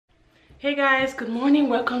Hey guys, good morning.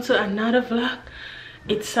 Welcome to another vlog.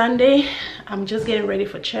 It's Sunday. I'm just getting ready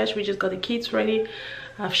for church. We just got the kids ready.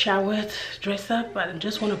 I've showered, dressed up, but I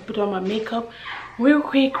just want to put on my makeup real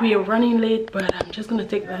quick. We are running late, but I'm just gonna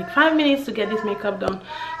take like 5 minutes to get this makeup done.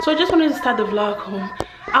 So I just wanted to start the vlog home.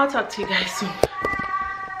 I'll talk to you guys soon.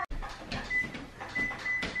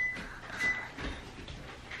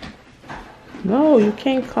 No, you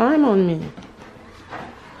can't climb on me.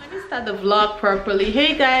 Start the vlog properly.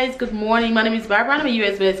 Hey guys, good morning. My name is Barbara. I'm a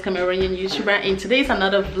US-based Cameroonian YouTuber, and today's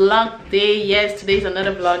another vlog day. Yes, today's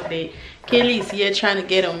another vlog day. Kaylee is here trying to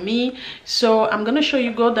get on me, so I'm gonna show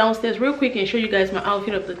you, go downstairs real quick and show you guys my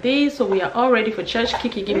outfit of the day. So we are all ready for church.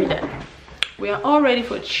 Kiki, give me that. We are all ready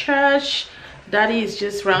for church. Daddy is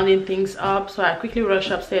just rounding things up, so I quickly rush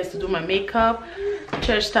upstairs to do my makeup.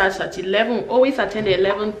 Church starts at 11. We always attend the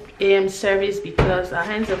 11 a.m. service because our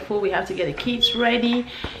hands are full. We have to get the kids ready.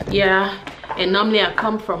 Yeah, and normally I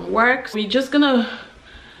come from work. So we're just gonna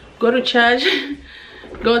go to church,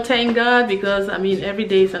 go thank God, because I mean every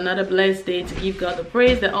day is another blessed day to give God the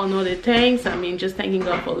praise. They all know the thanks. I mean, just thanking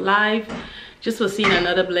God for life, just for seeing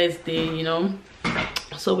another blessed day, you know.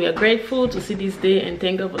 So we are grateful to see this day and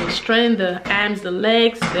thank God for the strength, the arms, the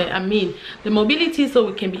legs, the mobility, so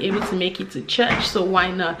we can be able to make it to church. So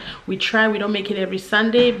why not? We try. We don't make it every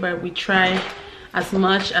Sunday, but we try as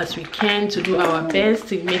much as we can to do our best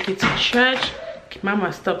to make it to church.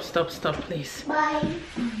 Mama, stop, please. Bye.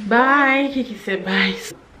 Bye. Kiki said bye.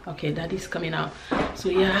 Okay, Daddy's coming out. So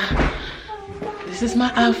yeah, this is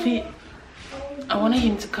my outfit. I wanted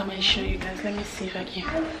him to come and show you guys. Let me see if I can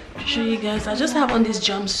show you guys. I just have on this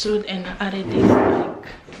jumpsuit and I added this like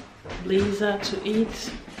blazer to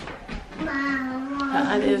it.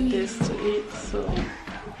 I added this to it. So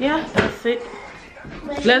yeah, that's it.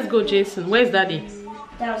 Let's go, Jason. Where's Daddy?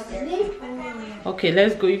 Downstairs. Okay,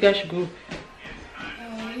 let's go. You guys should go.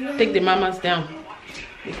 Take the mamas down.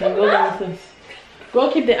 You can go downstairs. Go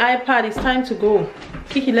keep the iPad. It's time to go.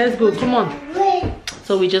 Kiki, let's go. Come on.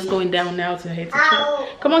 So we're just going down now to head to church.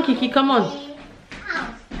 Come on, Kiki, come on.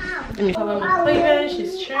 Let me cover my cleavage.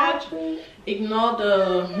 It's church. Ignore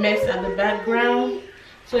the mess at the background.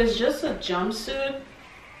 So it's just a jumpsuit.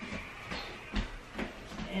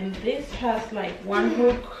 And this has like one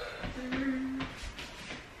hook.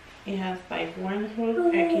 It has like one hook.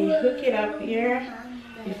 I can hook it up here.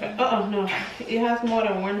 If I, no, it has more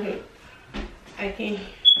than one hook. I can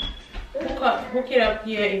hook it up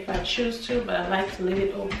here if I choose to, but I like to leave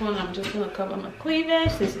it open. I'm just gonna cover my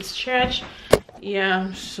cleavage. This is church.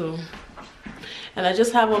 Yeah, so, and I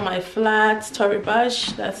just have on my flats, Tory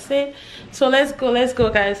Burch. That's it. So let's go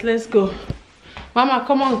guys, let's go. Mama,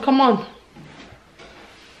 come on.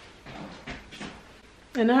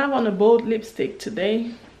 And I have on a bold lipstick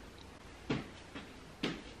today.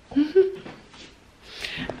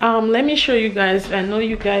 Let me show you guys. I know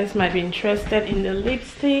you guys might be interested in the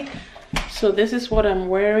lipstick. So this is what I'm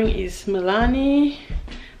wearing. Is Milani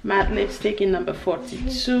matte lipstick in number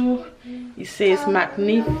 42. It says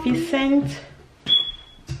magnificent.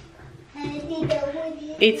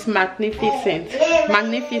 It's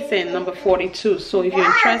magnificent number 42. So if you're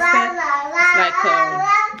interested, like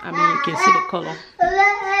you can see the color.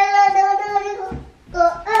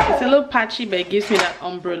 It's a little patchy, but it gives me that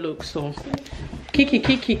ombre look. So Kiki,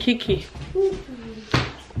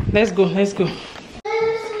 let's go.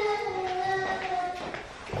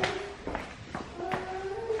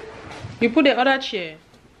 You put the other chair.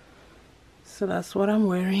 So that's what I'm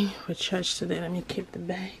wearing for church today. Let me keep the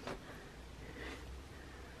bag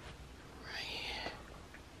right here.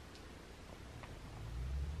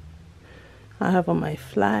 I have on my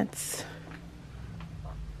flats.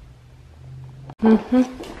 So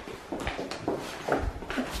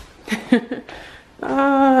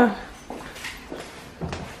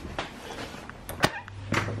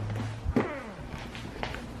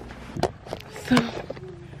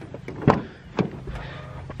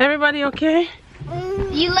everybody okay?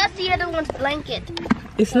 You left the other one's blanket.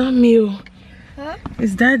 It's not me. Huh?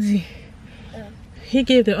 It's Daddy. Oh. He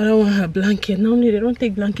gave the other one her blanket. Normally they don't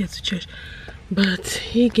take blankets to church, but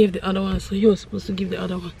he gave the other one, so he was supposed to give the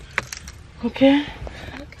other one. Okay?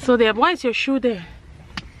 So there, why is your shoe there?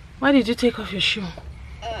 Why did you take off your shoe?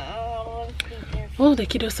 Oh, the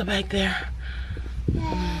kiddos are back there.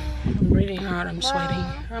 I'm breathing hard, I'm sweating.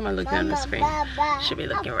 How am I looking on the screen? Should be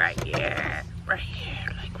looking right here. Right here,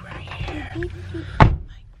 like right here. Like right here.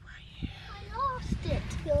 I lost it.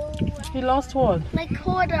 You lost what? My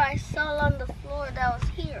quarter I saw on the floor that was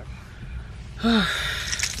here.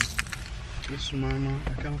 Yes, Mama,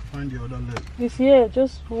 I can't find the other leg. It's here,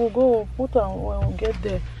 just we'll go put on when we get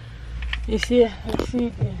there. It's here, I see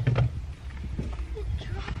it here.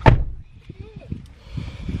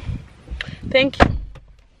 Thank you.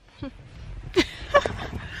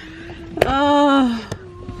 Oh,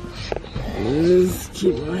 let's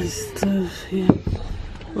keep my stuff here.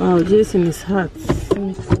 Wow, Jason is hot. Let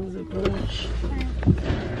me close the brush.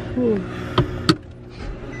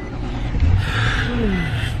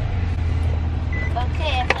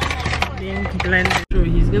 Okay, Being blended. Sure,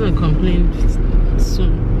 he's gonna complain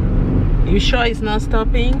soon. You sure it's not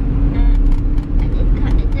stopping?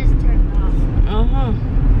 it just turned off.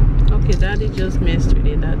 Okay, Daddy just messed with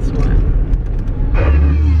it. That's why.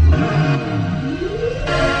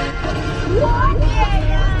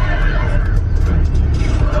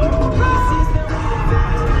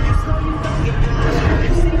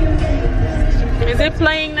 Is it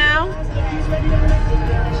playing now?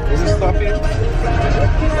 Is it stopping?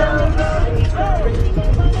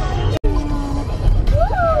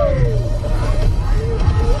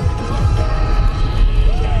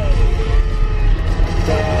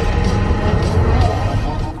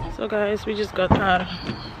 So guys, we just got to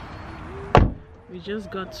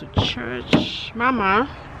church. Mama,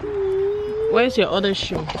 where's your other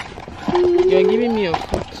shoe? You're giving me your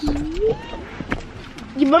foot.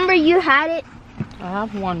 You remember you had it? I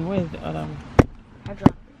have one. Where's the other one? I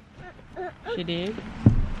dropped it. She did?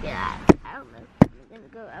 Yeah, I don't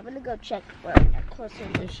know. I'm gonna go check for a closer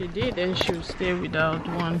look. If she did, then she would stay without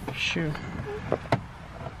one shoe.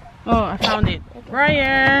 Oh, I found it. Right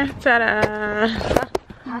here. Ta-da!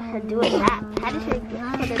 How to do it that? How did she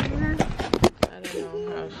put it in? I don't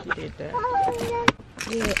know how she did that.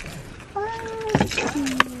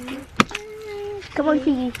 Come on,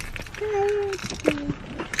 Kiki.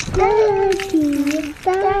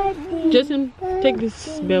 Jason, take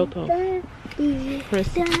this belt off.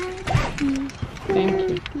 Press it. Thank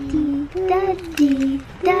you.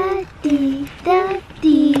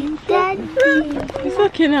 It's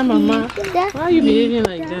okay now, Mama. Why are you behaving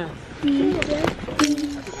like that?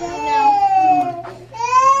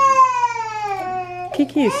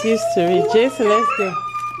 Kiki is used to it. Jason, let's go.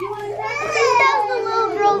 That was the little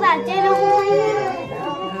girl that didn't play.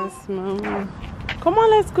 Yes, Mama. Come on,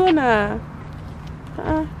 let's go now.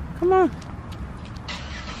 Come on.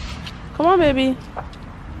 Come on, baby.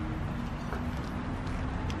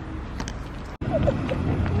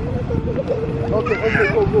 Okay,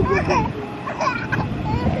 go.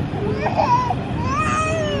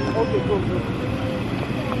 Okay, go.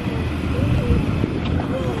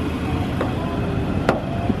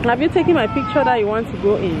 Have you taken my picture that you want to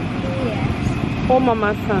go in? Yes. Oh,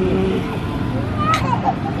 Mama's son.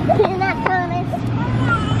 Can that promise?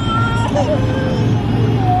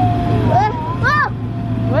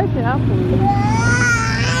 Where's the apple?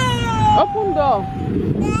 Open door.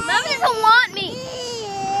 Mama doesn't want me.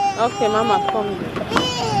 Okay, Mama, come here.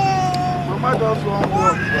 Mama does one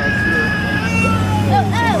walk right here.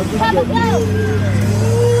 Oh, Papa, go.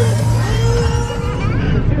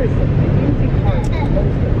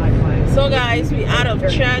 So guys, we're out of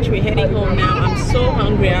church. We're heading home now. I'm so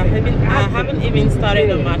hungry. I haven't even started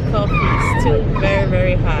on my coffee. It's still very,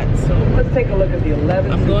 very hot. So let's take a look at the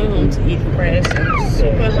 11th. I'm going home to eat fresh. I'm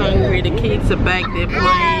super hungry. The kids are back there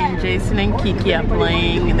playing. Jason and Kiki are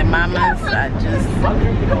playing. And the mamas are just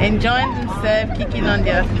enjoying themselves, kicking on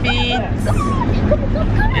their feet.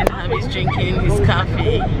 And Hami's drinking his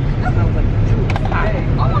coffee.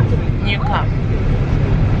 New cup.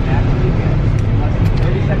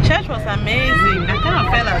 Church was amazing. I kind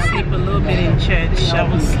of fell asleep a little bit in church. I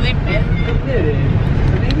was sleeping.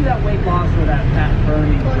 Maybe that weight loss or that fat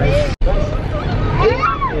burning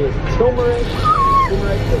is turmeric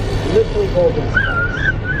with little golden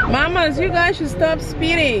spice. Mamas, you guys should stop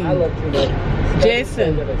speeding. I love turmeric.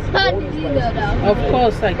 Jason. How did you know that? Of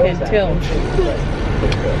course I can tell.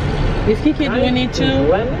 Is Kiki doing it too?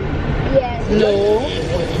 Yes. No.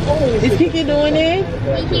 Is Kiki doing it?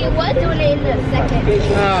 He was doing it in the second.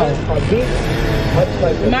 Oh.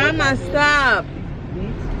 Mama, stop.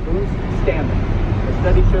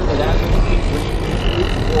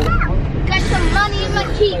 Got some money in my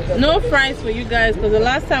keys. No fries for you guys, because the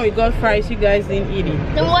last time we got fries, you guys didn't eat it.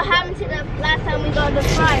 Then what happened to the last time we got the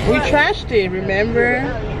fries? We trashed it, remember?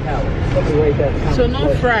 So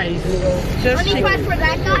no fries. Just Only fries chicken. for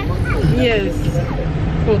that guy? Yes.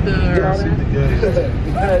 For the...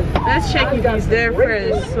 Let's check if he's there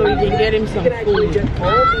first, so we can get him some food.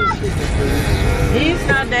 He's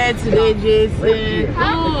not there today, Jason.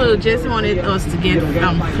 Oh, Jason wanted us to get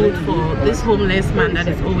food for this homeless man that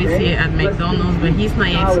is always here at McDonald's, but he's not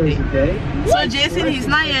here today. So Jason, he's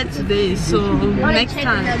not here today, so next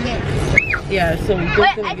time. Yeah, so we're just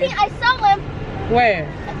Wait, gonna I get... think I saw him. Where?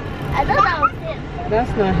 I thought that was him.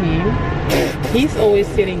 That's not him. He's always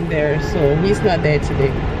sitting there, so he's not there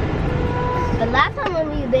today. But last time when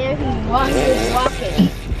we were there, he was walking.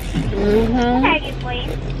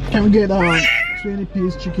 Can we get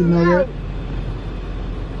 20-piece chicken nugget?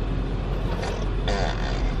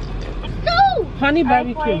 No! Honey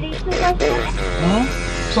barbecue. Huh?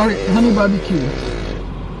 Sorry, honey barbecue.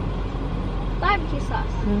 Barbecue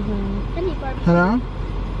sauce. Honey barbecue. Hello?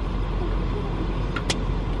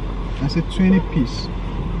 I said 20-piece.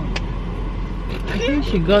 I think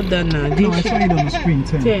she got that now. No, Did I she? saw it on the screen.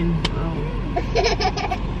 10. 10. Oh.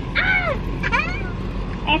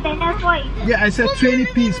 Yeah, I said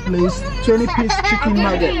 20-piece, please. 20-piece chicken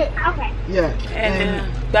nugget. Okay. Yeah.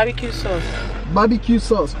 And barbecue sauce. Barbecue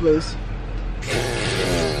sauce, please.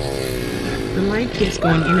 The light keeps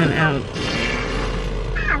going in and out.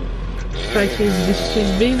 But she's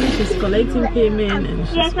busy, she's collecting payment and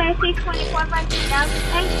she's... Yes, I see 24 by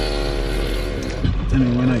 2008. I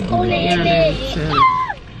mean, when I go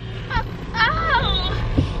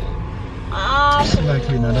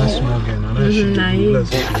likely now that's small again. Now that she nice.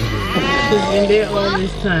 She's been there all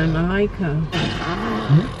this time. I like her.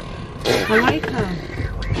 I like her.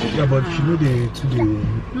 Yeah, but she know the today.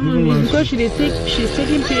 No, because she's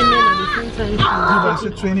taking payment at the same time. I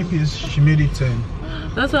said 20-piece, she made it 10.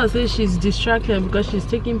 That's why I say she's distracted because she's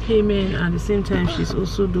taking payment at the same time she's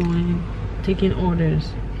also taking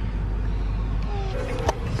orders.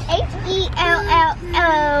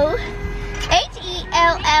 H-E-L-L-O.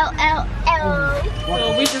 H-E-L-L-L-O.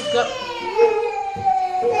 So we just got...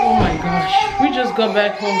 Oh my gosh. We just got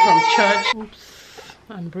back home from church. Oops.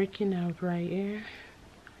 I'm breaking out right here.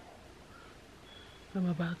 I'm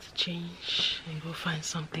about to change and go find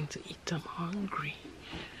something to eat. I'm hungry.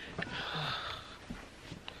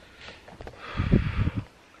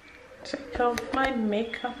 Take off my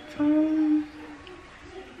makeup time.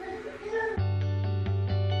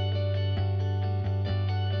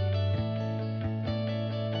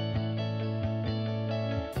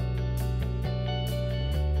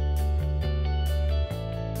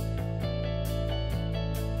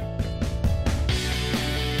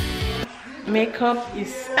 Makeup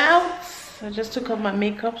is out. I just took off my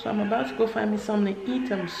makeup, so I'm about to go find me something to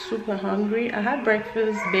eat. I'm super hungry. I had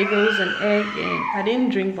breakfast, bagels and egg, and I didn't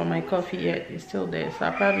drink but my coffee yet. It's still there, so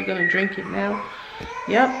I'm probably gonna drink it now.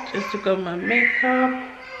 Yep, just took off my makeup.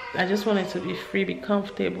 I just wanted to be free, be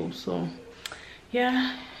comfortable, so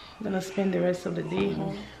yeah, I'm gonna spend the rest of the day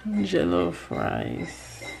home. Jello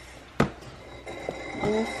fries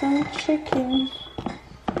and some chicken.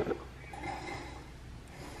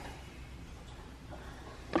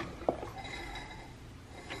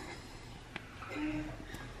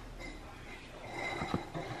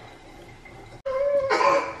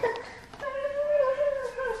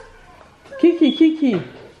 Kiki.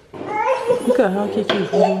 Look at how Kiki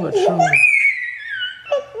is moving her trunk.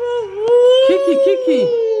 Kiki.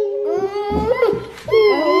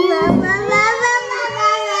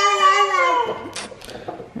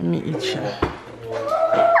 Let me eat you.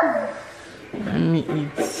 Let me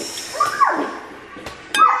eat.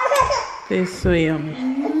 Tastes so yummy.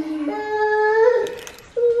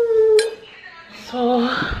 So,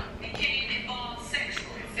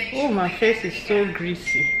 oh, my face is so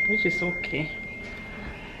greasy, which is okay.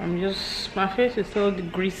 My face is so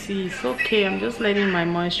greasy. It's okay. I'm just letting my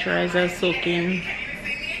moisturizer soak in.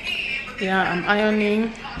 Yeah, I'm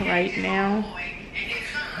ironing right now.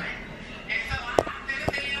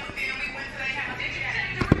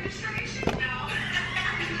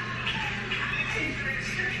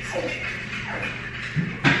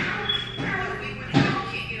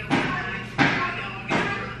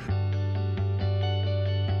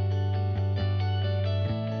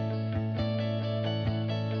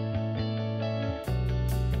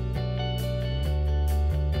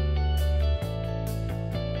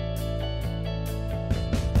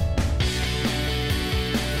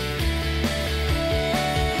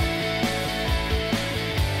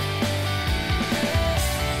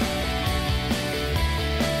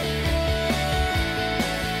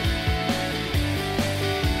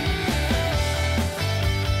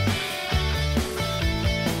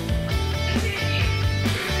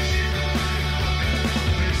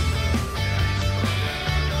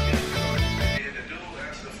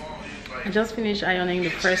 I just finished ironing the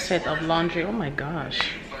first set of laundry. Oh my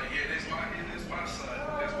gosh.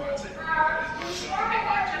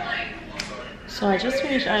 So I just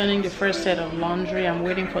finished ironing the first set of laundry. I'm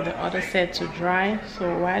waiting for the other set to dry.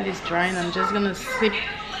 So while it's drying, I'm just gonna sip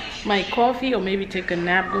my coffee or maybe take a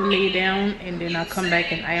nap, go lay down, and then I'll come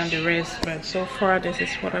back and iron the rest. But so far, this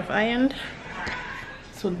is what I've ironed.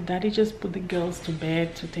 So Daddy just put the girls to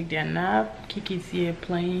bed to take their nap. Kiki's here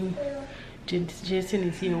playing. Jason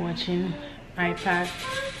is here watching iPad.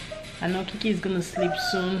 I know Kiki is gonna sleep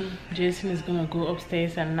soon. Jason is gonna go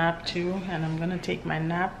upstairs and nap too, and I'm gonna take my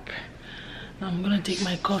nap. I'm gonna take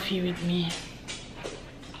my coffee with me.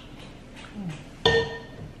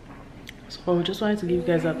 So I just wanted to give you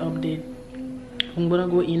guys an update. I'm gonna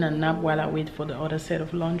go in and nap while I wait for the other set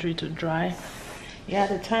of laundry to dry. Yeah,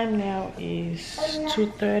 the time now is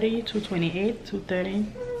 2:30, 2:28, 2:30.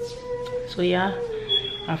 So yeah,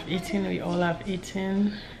 I've eaten. We all have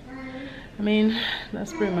eaten. I mean,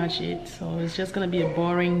 that's pretty much it. So it's just gonna be a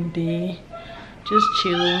boring day, just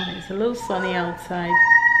chill. It's a little sunny outside.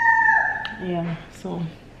 Yeah, so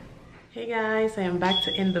hey guys, I am back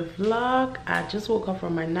to end the vlog. I just woke up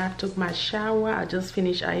from my nap, took my shower. I just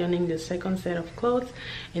finished ironing the second set of clothes,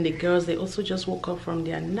 and the girls, they also just woke up from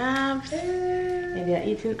their naps, and they are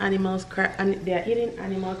eating animal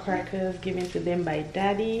crackers given to them by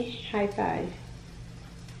daddy. High five.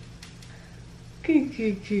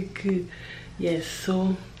 Good. Yes,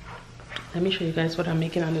 so let me show you guys what I'm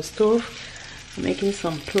making on the stove. I'm making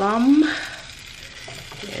some plum.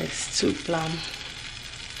 Yes, 2 plum.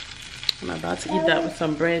 I'm about to eat that with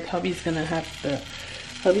some bread. Hubby's gonna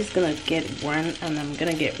get one, and I'm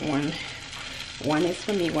gonna get one. One is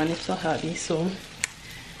for me, one is for hubby. So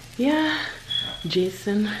yeah,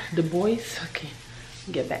 Jason, the boys, okay,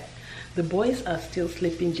 get back. The boys are still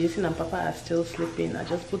sleeping. Jason and Papa are still sleeping. I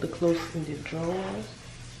just put the clothes in the drawers.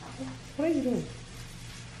 What are you doing?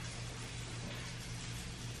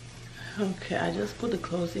 Okay, I just put the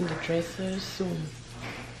clothes in the dressers. So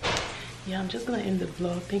yeah, I'm just gonna end the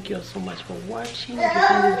vlog. Thank you all so much for watching. If you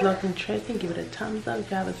find this vlog interesting, give it a thumbs up.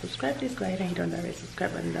 If you haven't subscribed, please go ahead and hit on that red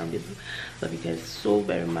subscribe button down below. Love you guys so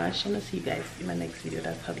very much, and I'll see you guys in my next video.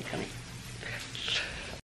 That's Hubby coming.